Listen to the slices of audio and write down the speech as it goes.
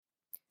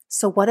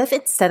So what if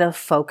instead of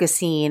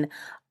focusing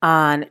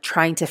on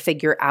trying to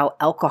figure out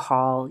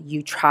alcohol,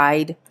 you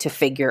tried to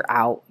figure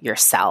out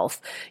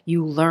yourself?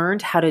 You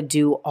learned how to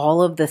do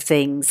all of the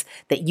things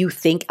that you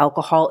think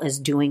alcohol is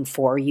doing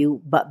for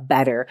you, but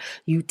better.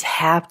 You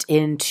tapped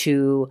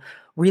into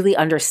really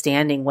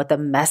understanding what the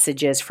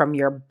messages from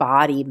your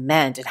body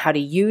meant and how to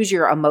use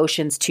your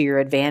emotions to your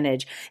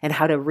advantage and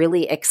how to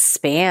really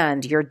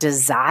expand your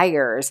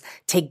desires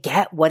to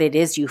get what it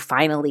is you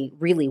finally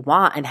really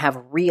want and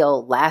have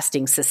real,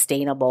 lasting,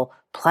 sustainable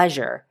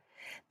pleasure.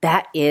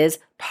 That is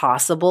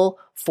possible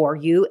for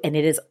you, and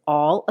it is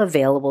all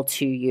available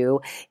to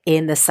you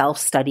in the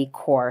self-study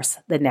course,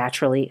 The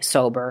Naturally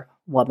Sober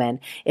Woman.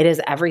 It is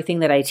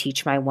everything that I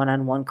teach my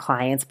one-on-one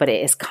clients, but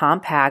it is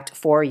compact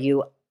for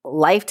you,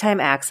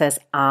 lifetime access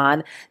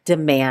on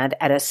demand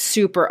at a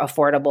super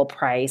affordable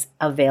price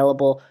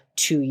available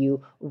to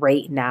you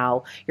right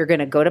now. You're going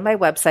to go to my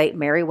website,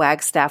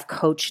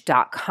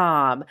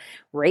 marywagstaffcoach.com.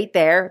 Right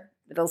there,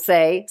 it'll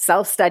say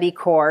self-study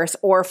course,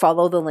 or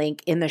follow the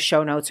link in the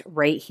show notes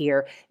right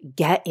here.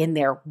 Get in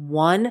there.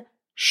 One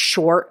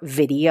short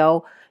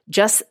video,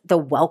 just the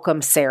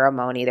welcome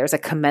ceremony. There's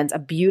a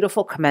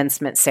beautiful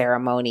commencement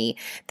ceremony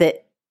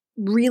that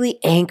really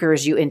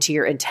anchors you into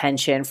your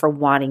intention for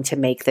wanting to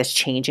make this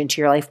change into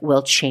your life.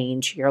 Will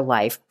change your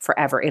life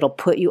forever. It'll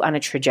put you on a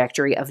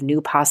trajectory of new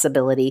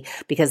possibility,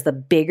 because the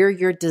bigger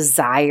your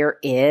desire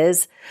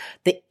is,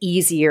 the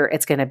easier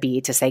it's going to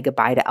be to say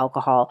goodbye to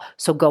alcohol.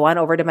 So go on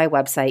over to my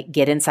website,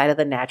 get inside of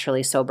the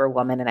Naturally Sober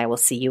Woman, and I will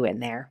see you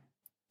in there.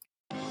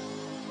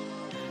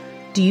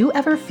 Do you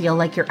ever feel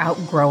like you're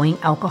outgrowing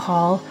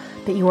alcohol,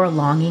 that you are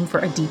longing for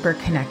a deeper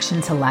connection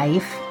to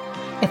life?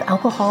 If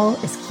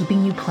alcohol is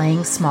keeping you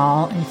playing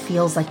small and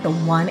feels like the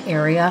one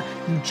area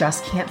you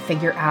just can't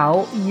figure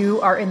out,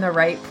 you are in the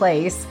right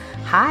place.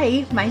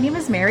 Hi, my name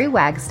is Mary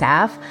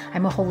Wagstaff.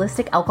 I'm a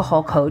holistic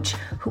alcohol coach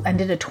who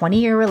ended a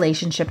 20-year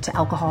relationship to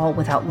alcohol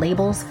without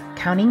labels,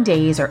 counting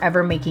days, or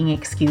ever making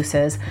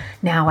excuses.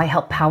 Now I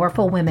help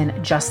powerful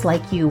women just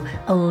like you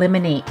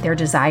eliminate their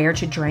desire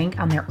to drink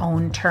on their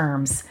own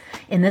terms.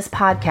 In this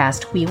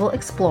podcast, we will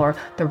explore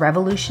the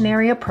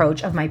revolutionary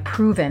approach of my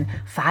proven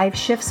 5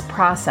 shifts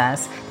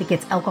process that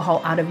gets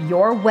alcohol out of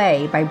your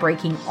way by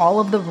breaking all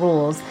of the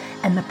rules,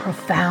 and the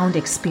profound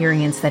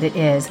experience that it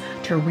is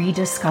to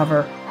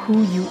rediscover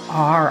who you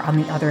are on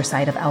the other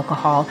side of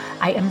alcohol.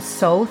 I am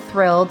so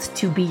thrilled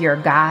to be your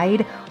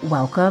guide.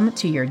 Welcome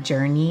to your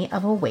journey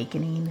of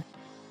awakening.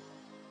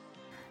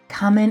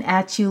 Coming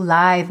at you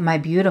live, my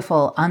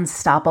beautiful,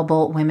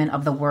 unstoppable women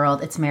of the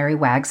world. It's Mary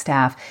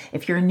Wagstaff.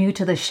 If you're new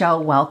to the show,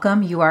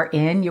 welcome. You are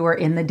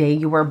in the day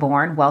you were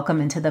born.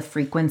 Welcome into the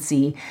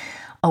frequency.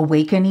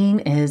 Awakening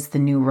is the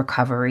new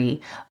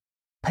recovery.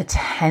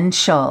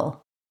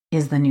 Potential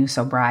is the new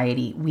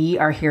sobriety. We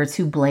are here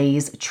to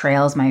blaze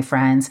trails, my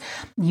friends.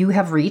 You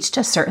have reached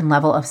a certain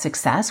level of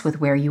success with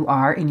where you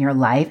are in your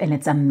life, and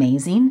it's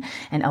amazing.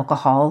 And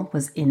alcohol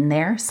was in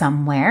there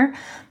somewhere,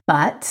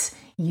 but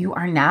you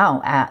are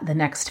now at the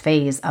next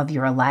phase of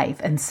your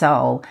life. And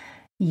so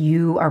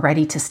you are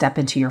ready to step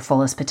into your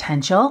fullest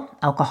potential.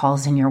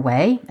 Alcohol's in your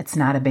way. It's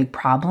not a big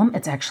problem.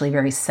 It's actually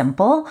very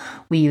simple.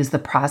 We use the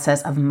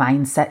process of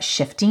mindset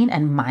shifting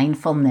and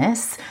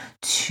mindfulness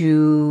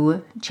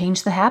to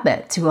change the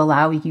habit, to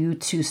allow you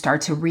to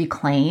start to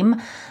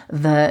reclaim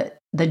the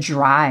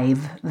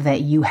drive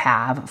that you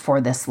have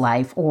for this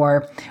life,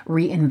 or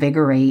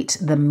reinvigorate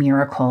the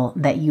miracle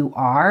that you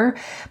are,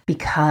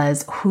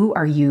 because who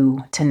are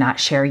you to not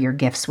share your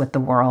gifts with the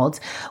world?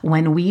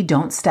 When we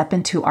don't step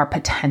into our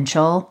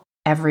potential,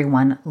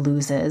 everyone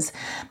loses.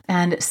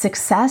 And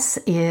success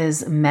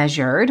is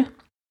measured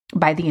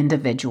by the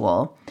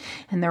individual.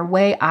 And the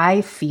way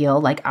I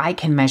feel like I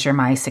can measure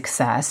my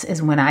success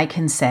is when I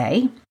can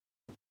say,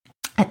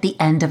 at the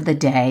end of the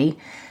day,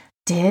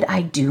 did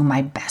I do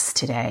my best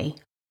today?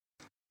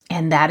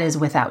 And that is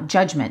without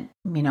judgment.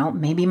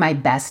 Maybe my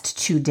best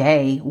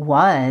today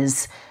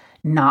was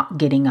not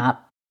getting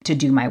up to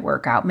do my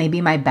workout.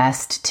 Maybe my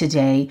best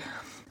today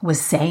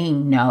was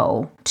saying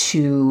no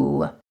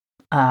to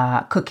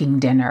cooking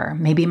dinner.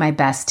 Maybe my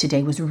best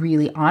today was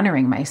really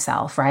honoring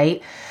myself,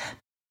 right?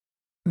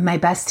 My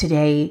best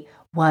today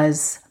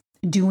was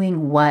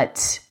doing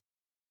what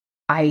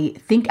I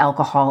think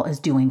alcohol is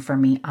doing for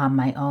me on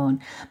my own.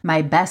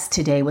 My best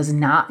today was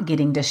not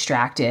getting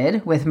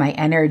distracted with my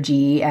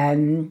energy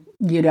and,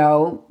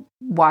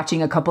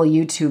 watching a couple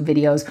YouTube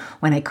videos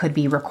when I could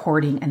be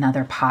recording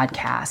another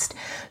podcast.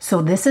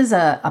 So this is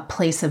a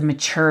place of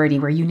maturity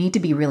where you need to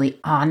be really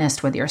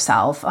honest with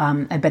yourself.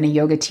 I've been a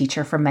yoga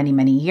teacher for many,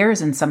 many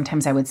years. And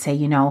sometimes I would say,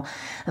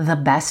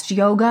 the best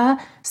yoga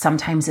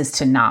sometimes is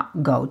to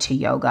not go to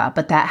yoga,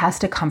 but that has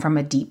to come from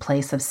a deep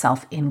place of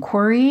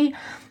self-inquiry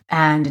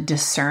and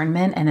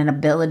discernment and an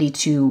ability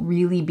to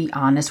really be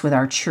honest with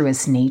our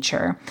truest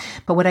nature.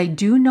 But what I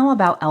do know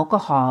about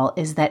alcohol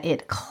is that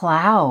it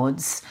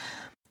clouds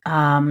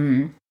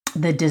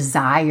the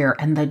desire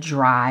and the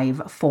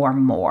drive for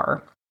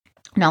more.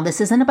 Now,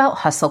 this isn't about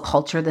hustle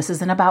culture. This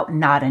isn't about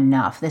not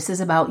enough. This is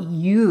about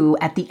you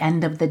at the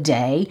end of the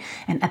day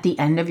and at the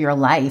end of your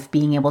life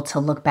being able to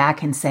look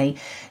back and say,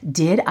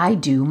 did I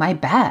do my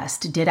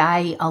best? Did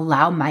I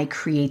allow my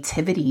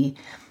creativity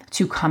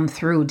to come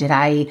through? Did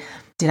I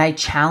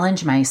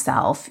challenge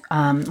myself?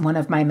 One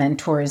of my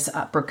mentors,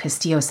 Brooke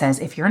Castillo, says,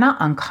 if you're not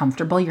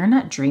uncomfortable, you're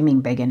not dreaming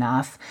big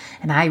enough.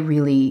 And I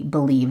really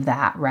believe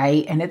that,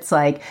 right? And it's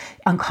like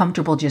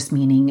uncomfortable just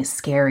meaning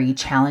scary,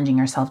 challenging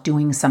yourself,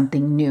 doing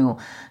something new,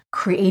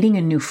 creating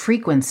a new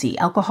frequency.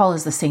 Alcohol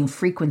is the same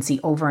frequency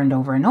over and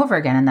over and over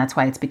again. And that's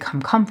why it's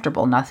become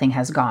comfortable. Nothing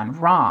has gone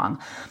wrong,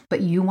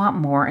 but you want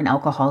more and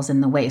alcohol's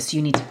in the way. So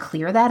you need to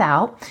clear that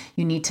out.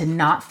 You need to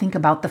not think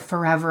about the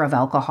forever of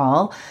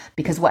alcohol,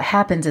 because what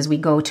happens is we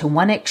go to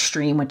one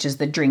extreme, which is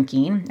the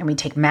drinking, and we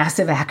take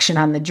massive action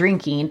on the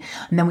drinking.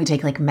 And then we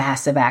take like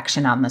massive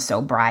action on the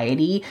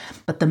sobriety.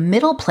 But the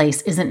middle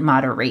place isn't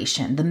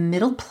moderation. The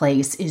middle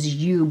place is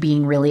you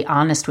being really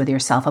honest with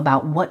yourself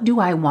about, what do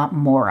I want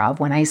more of?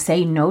 When I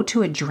say no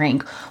to a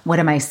drink, what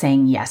am I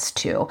saying yes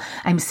to?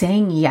 I'm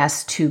saying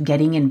yes to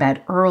getting in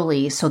bed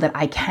early so that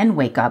I can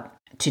wake up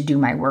to do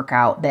my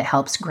workout that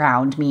helps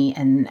ground me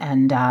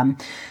and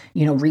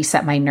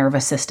reset my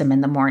nervous system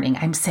in the morning.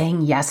 I'm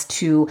saying yes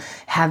to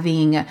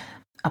having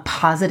a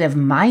positive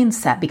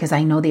mindset because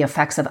I know the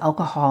effects of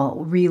alcohol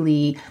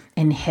really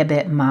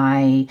inhibit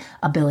my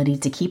ability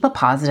to keep a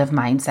positive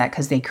mindset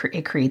because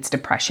it creates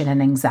depression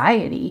and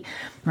anxiety,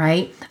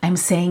 right? I'm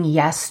saying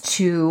yes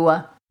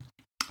to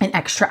an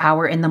extra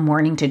hour in the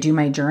morning to do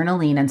my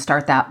journaling and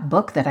start that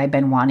book that I've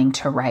been wanting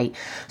to write.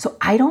 So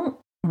I don't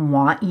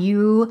want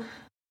you,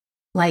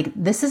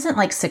 this isn't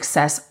like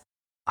success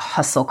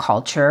hustle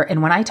culture.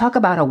 And when I talk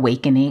about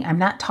awakening, I'm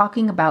not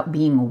talking about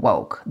being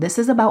woke. This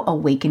is about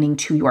awakening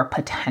to your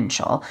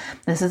potential.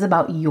 This is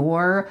about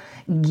your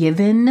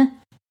given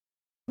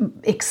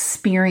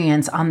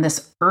experience on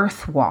this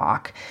earth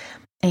walk.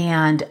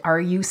 And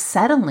are you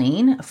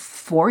settling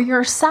for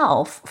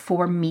yourself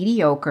for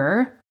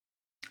mediocre,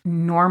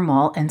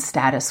 normal, and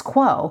status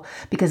quo?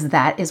 Because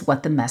that is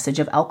what the message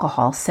of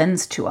alcohol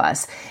sends to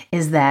us,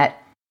 is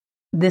that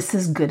this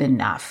is good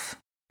enough.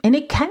 And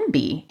it can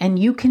be, and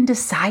you can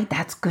decide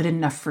that's good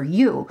enough for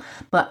you.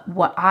 But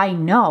what I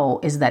know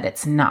is that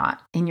it's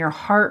not. In your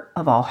heart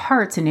of all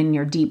hearts and in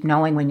your deep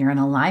knowing, when you're in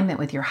alignment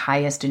with your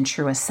highest and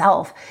truest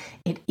self,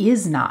 it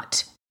is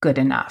not good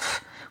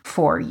enough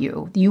for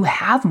you. You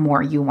have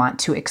more you want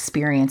to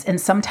experience.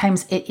 And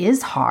sometimes it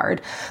is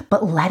hard,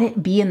 but let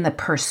it be in the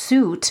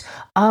pursuit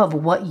of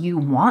what you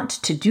want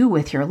to do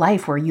with your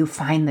life, where you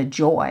find the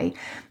joy,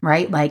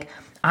 right? Like,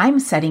 I'm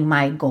setting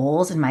my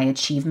goals and my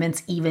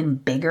achievements even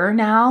bigger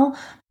now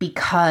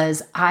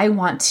because I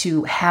want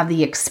to have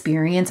the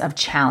experience of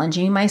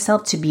challenging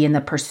myself to be in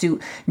the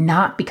pursuit,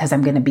 not because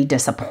I'm going to be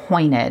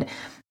disappointed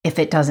if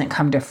it doesn't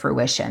come to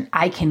fruition.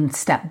 I can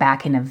step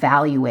back and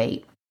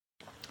evaluate.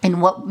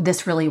 And what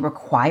this really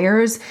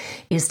requires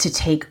is to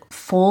take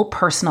full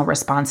personal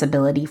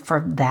responsibility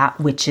for that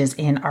which is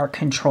in our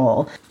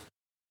control.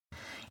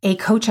 A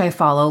coach I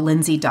follow,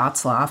 Lindsay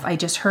Dotzloff, I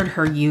just heard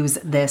her use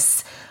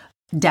this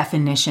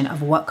definition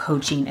of what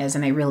coaching is,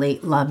 and I really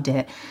loved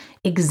it.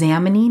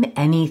 Examining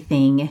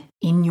anything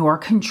in your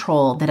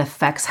control that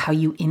affects how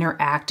you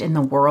interact in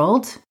the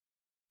world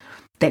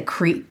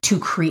to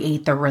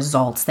create the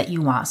results that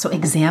you want. So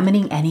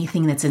examining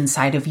anything that's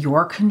inside of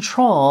your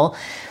control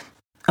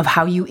of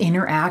how you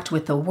interact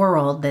with the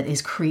world that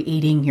is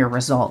creating your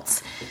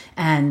results.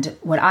 And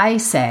what I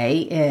say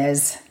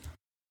is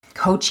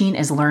coaching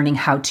is learning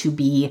how to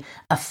be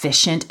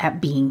efficient at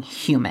being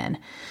human.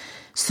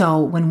 So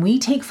when we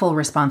take full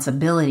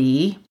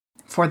responsibility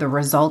for the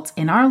results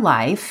in our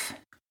life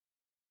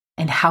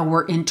and how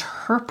we're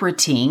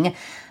interpreting,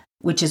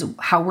 which is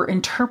how we're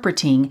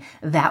interpreting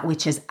that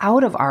which is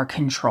out of our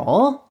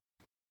control,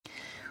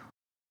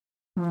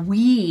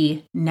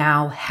 we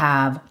now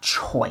have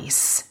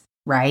choice,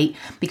 right?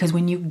 Because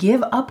when you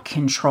give up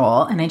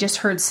control, and I just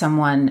heard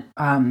someone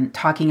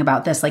talking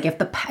about this, like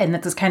and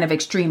this is kind of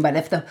extreme, but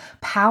if the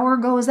power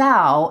goes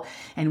out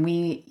and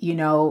we,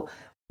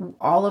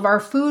 all of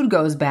our food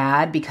goes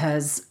bad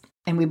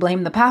and we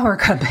blame the power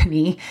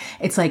company,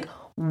 it's like,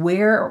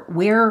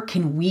 where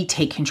can we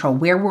take control?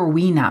 Where were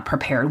we not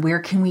prepared? Where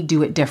can we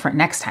do it different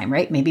next time,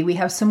 right? Maybe we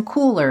have some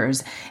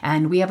coolers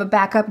and we have a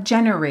backup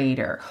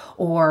generator,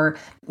 or,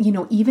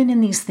 even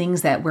in these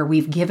things where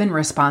we've given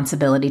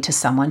responsibility to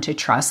someone to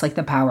trust, like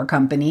the power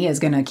company is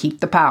going to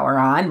keep the power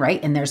on,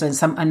 right? And there's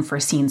some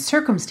unforeseen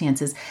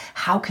circumstances.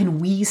 How can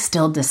we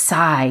still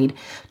decide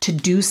to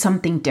do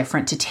something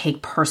different, to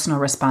take personal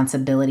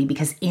responsibility?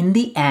 Because in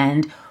the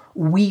end,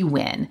 we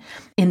win.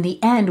 In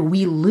the end,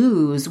 we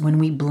lose when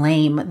we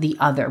blame the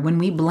other, when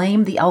we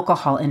blame the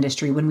alcohol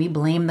industry, when we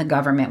blame the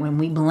government, when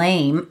we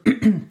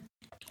blame,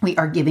 we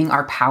are giving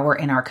our power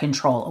and our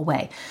control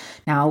away.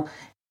 Now,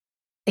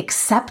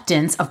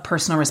 acceptance of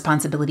personal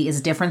responsibility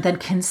is different than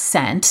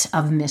consent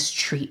of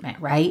mistreatment,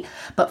 right?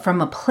 But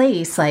from a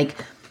place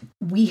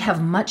we have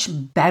a much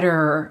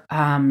better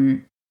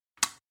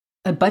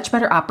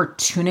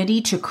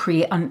opportunity to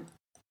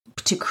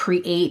to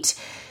create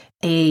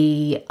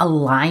a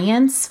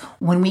alliance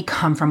when we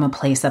come from a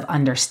place of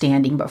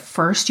understanding. But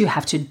first you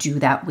have to do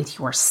that with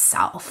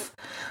yourself.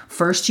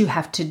 First you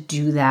have to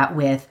do that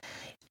with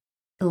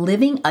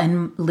living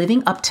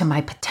up to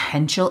my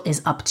potential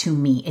is up to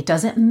me. It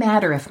doesn't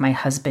matter if my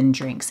husband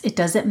drinks. It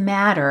doesn't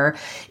matter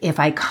if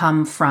I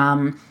come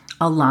from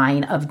a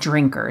line of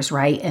drinkers,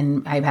 right?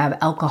 And I have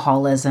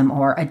alcoholism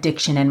or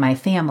addiction in my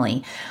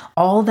family.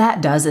 All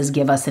that does is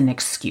give us an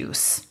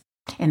excuse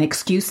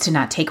to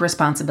not take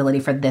responsibility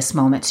for this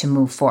moment to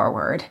move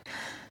forward.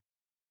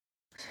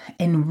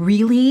 And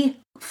really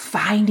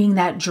finding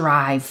that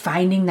drive,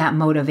 finding that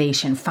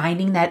motivation,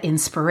 finding that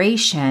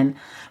inspiration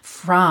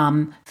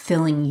from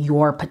filling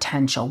your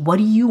potential. What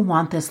do you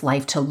want this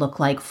life to look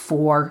like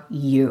for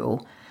you?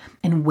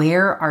 And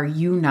where are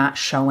you not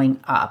showing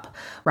up,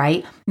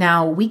 right?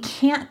 Now, we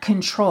can't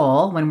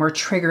control when we're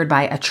triggered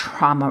by a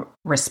trauma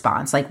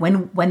response. Like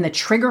when the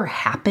trigger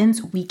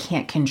happens, we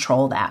can't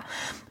control that.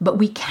 But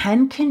we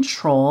can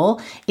control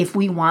if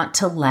we want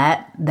to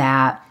let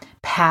that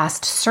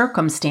past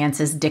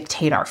circumstances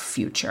dictate our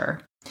future.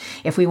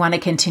 If we want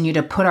to continue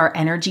to put our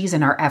energies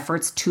and our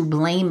efforts to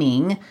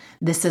blaming,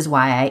 this is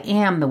why I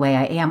am the way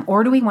I am,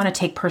 or do we want to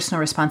take personal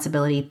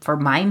responsibility for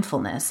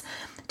mindfulness?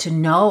 To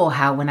know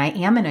how, when I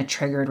am in a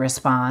triggered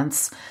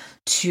response,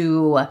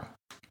 to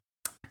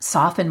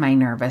soften my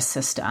nervous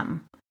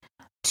system,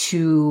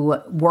 to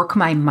work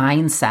my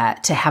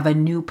mindset, to have a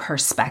new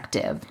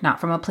perspective, not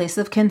from a place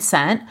of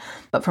consent,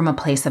 but from a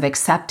place of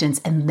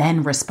acceptance and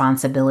then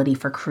responsibility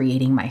for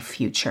creating my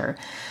future.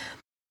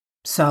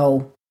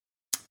 So,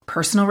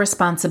 personal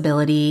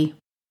responsibility,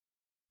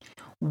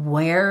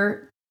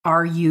 where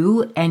are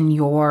you and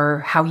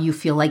how you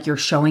feel like you're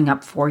showing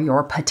up for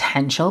your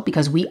potential,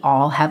 because we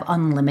all have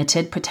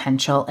unlimited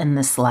potential in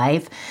this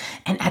life.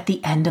 And at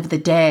the end of the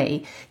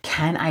day,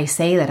 can I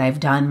say that I've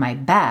done my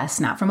best,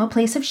 not from a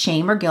place of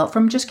shame or guilt,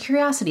 from just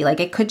curiosity?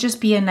 Like it could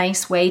just be a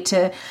nice way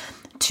to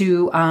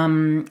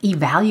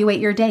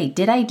evaluate your day.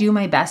 Did I do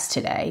my best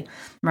today?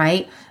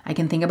 Right? I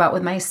can think about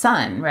with my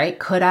son, right?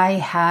 Could I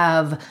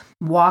have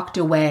walked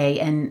away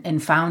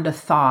and found a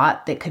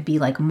thought that could be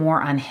like more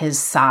on his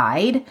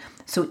side?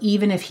 So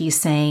even if he's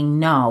saying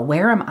no,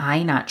 where am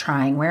I not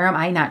trying? Where am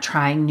I not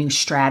trying new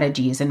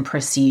strategies and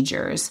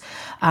procedures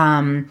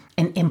and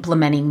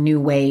implementing new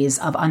ways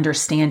of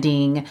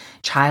understanding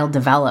child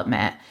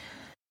development?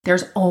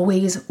 There's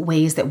always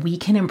ways that we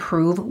can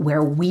improve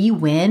where we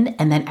win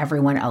and then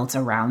everyone else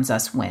around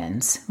us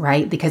wins,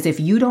 right? Because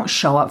if you don't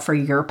show up for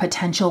your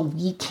potential,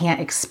 we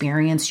can't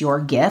experience your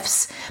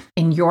gifts,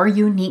 and your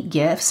unique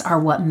gifts are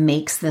what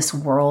makes this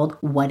world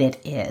what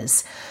it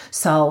is.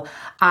 So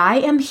I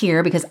am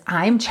here because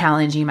I'm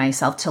challenging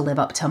myself to live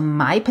up to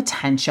my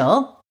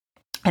potential,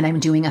 and I'm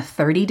doing a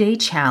 30-day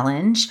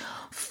challenge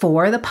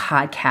for the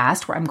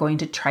podcast where I'm going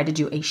to try to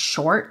do a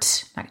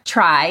short, like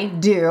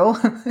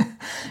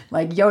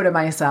Yoda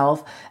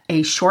myself,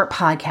 a short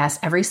podcast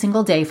every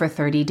single day for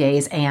 30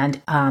 days.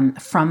 And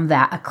from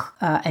that,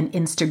 an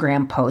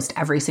Instagram post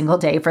every single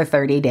day for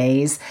 30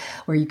 days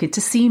where you get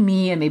to see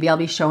me, and maybe I'll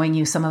be showing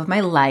you some of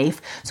my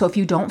life. So if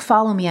you don't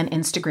follow me on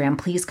Instagram,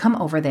 please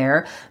come over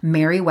there,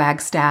 Mary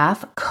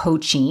Wagstaff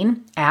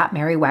Coaching, at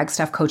Mary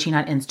Wagstaff Coaching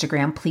on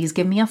Instagram. Please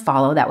give me a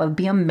follow. That would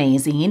be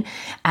amazing.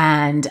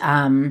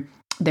 And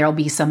there'll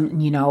be some,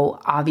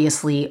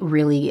 obviously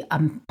really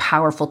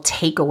powerful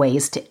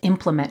takeaways to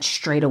implement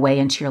straight away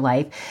into your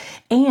life.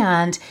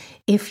 And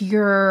if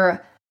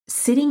you're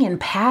sitting in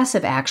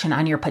passive action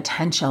on your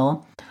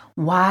potential,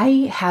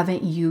 why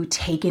haven't you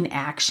taken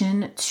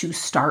action to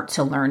start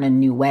to learn a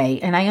new way?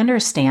 And I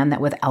understand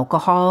that with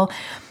alcohol,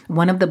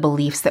 one of the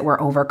beliefs that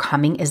we're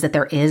overcoming is that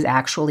there is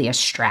actually a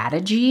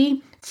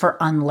strategy for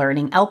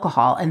unlearning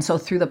alcohol. And so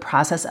through the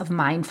process of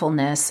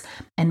mindfulness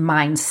and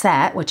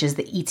mindset, which is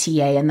the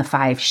ETA and the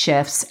 5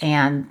 shifts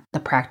and the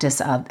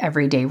practice of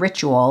everyday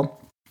ritual,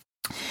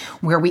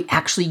 where we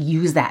actually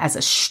use that as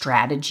a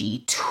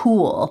strategy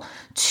tool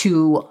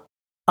to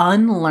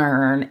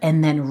unlearn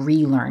and then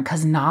relearn,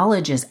 because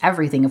knowledge is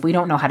everything. If we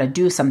don't know how to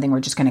do something,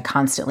 we're just going to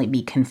constantly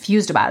be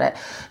confused about it.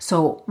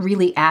 So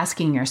really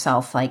asking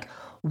yourself, like,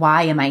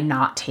 why am I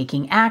not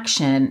taking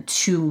action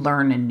to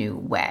learn a new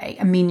way?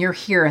 I mean, you're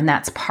here and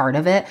that's part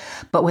of it,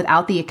 but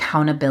without the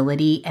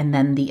accountability and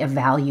then the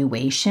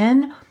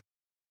evaluation,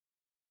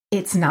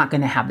 it's not going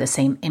to have the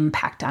same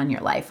impact on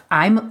your life.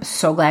 I'm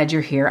so glad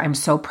you're here. I'm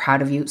so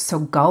proud of you. So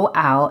go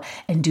out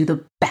and do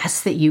the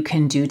best that you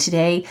can do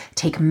today.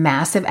 Take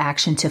massive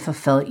action to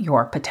fulfill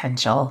your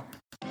potential.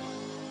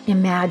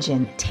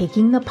 Imagine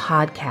taking the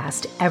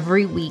podcast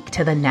every week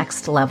to the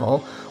next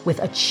level with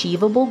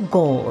achievable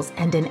goals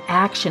and an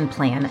action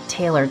plan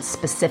tailored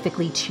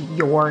specifically to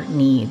your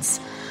needs.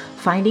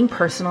 Finding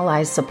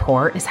personalized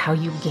support is how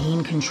you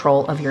gain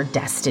control of your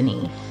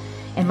destiny.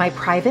 In my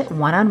private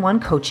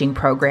one-on-one coaching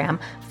program,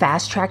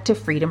 Fast Track to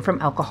Freedom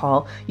from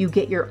Alcohol, you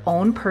get your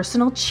own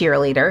personal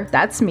cheerleader,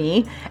 that's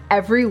me,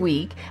 every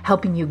week,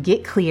 helping you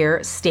get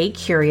clear, stay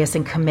curious,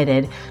 and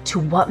committed to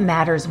what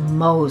matters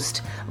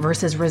most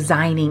versus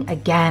resigning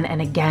again and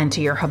again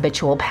to your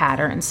habitual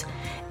patterns.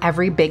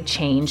 every big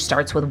change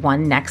starts with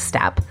one next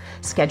step.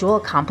 Schedule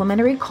a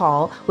complimentary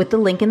call with the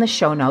link in the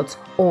show notes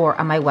or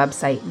on my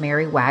website,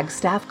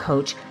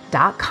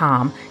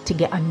 marywagstaffcoach.com, to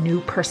get a new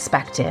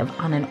perspective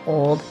on an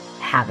old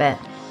habit.